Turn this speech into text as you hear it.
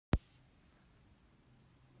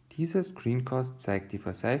Dieser Screencast zeigt die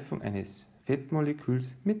Verseifung eines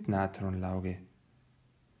Fettmoleküls mit Natronlauge.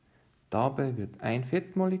 Dabei wird ein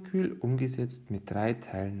Fettmolekül umgesetzt mit 3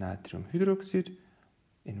 Teilen Natriumhydroxid,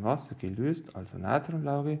 in Wasser gelöst, also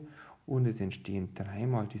Natronlauge, und es entstehen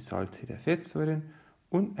 3-mal die Salze der Fettsäuren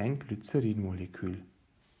und ein Glycerinmolekül.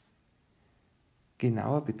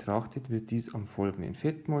 Genauer betrachtet wird dies am folgenden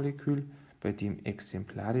Fettmolekül, bei dem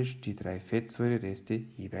exemplarisch die 3 Fettsäurereste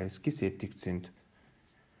jeweils gesättigt sind.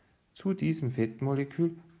 Zu diesem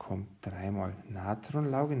Fettmolekül kommt 3-mal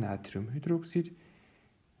Natronlauge, Natriumhydroxid,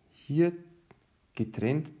 hier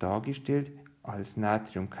getrennt dargestellt als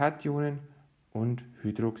Natriumkationen und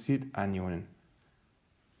Hydroxidanionen.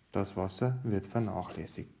 Das Wasser wird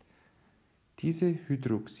vernachlässigt. Diese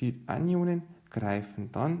Hydroxidanionen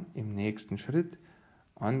greifen dann im nächsten Schritt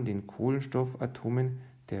an den Kohlenstoffatomen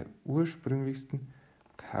der ursprünglichsten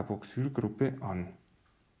Carboxylgruppe an.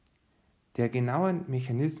 Der genaue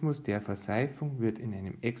Mechanismus der Verseifung wird in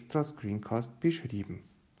einem extra Screencast beschrieben.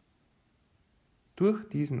 Durch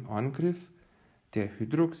diesen Angriff der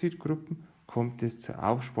Hydroxidgruppen kommt es zur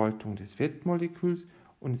Aufspaltung des Fettmoleküls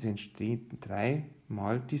und es entstehen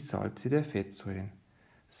 3-mal die Salze der Fettsäuren.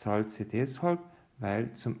 Salze deshalb,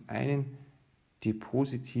 weil zum einen die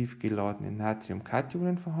positiv geladenen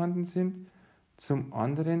Natriumkationen vorhanden sind, zum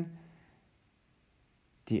anderen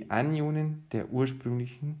die Anionen der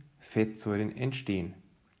ursprünglichen Fettsäuren entstehen,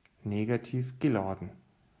 negativ geladen.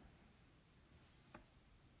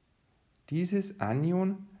 Dieses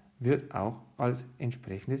Anion wird auch als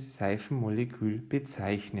entsprechendes Seifenmolekül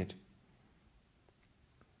bezeichnet.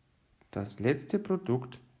 Das letzte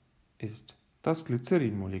Produkt ist das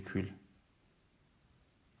Glycerinmolekül.